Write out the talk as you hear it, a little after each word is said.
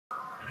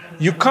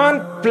You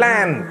can't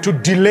plan to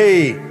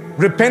delay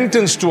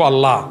repentance to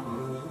Allah.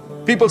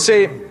 People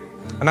say,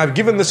 and I've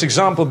given this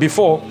example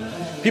before,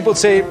 people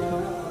say,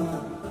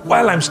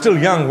 well, I'm still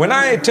young. When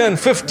I turn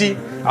 50,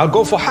 I'll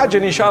go for Hajj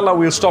and inshallah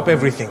we'll stop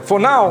everything. For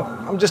now,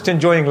 I'm just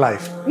enjoying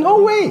life.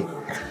 No way.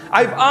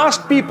 I've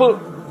asked people,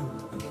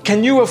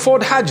 can you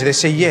afford Hajj? They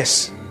say,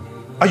 yes.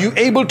 Are you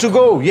able to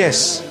go?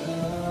 Yes.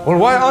 Well,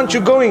 why aren't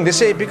you going? They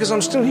say, because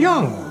I'm still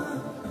young.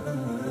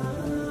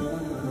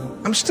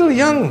 I'm still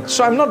young,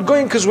 so I'm not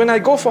going, because when I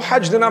go for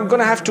Hajj, then I'm going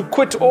to have to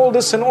quit all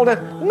this and all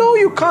that. No,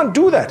 you can't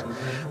do that.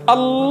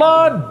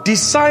 Allah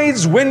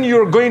decides when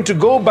you're going to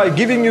go by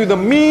giving you the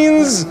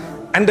means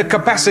and the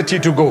capacity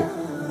to go.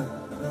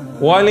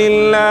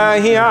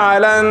 وَلِلَّهِ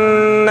عَلَى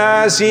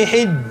النَّاسِ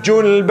حِجُّ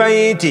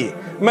الْبَيْتِ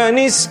مَنِ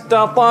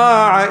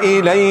اسْتَطَاعَ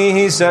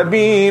إِلَيْهِ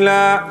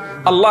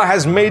سَبِيلًا. Allah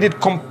has made it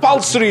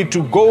compulsory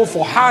to go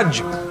for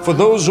Hajj for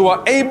those who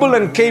are able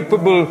and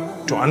capable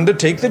to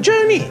undertake the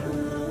journey.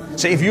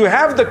 So if you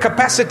have the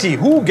capacity,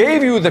 who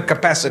gave you the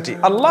capacity?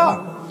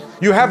 Allah.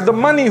 You have the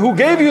money, who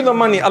gave you the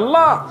money?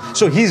 Allah.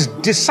 So He's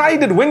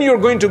decided when you're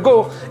going to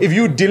go. If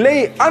you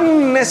delay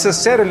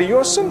unnecessarily,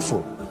 you're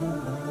sinful.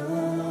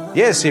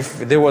 Yes, if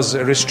there was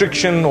a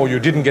restriction or you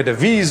didn't get a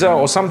visa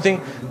or something,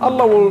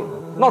 Allah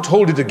will not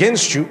hold it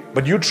against you,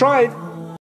 but you tried.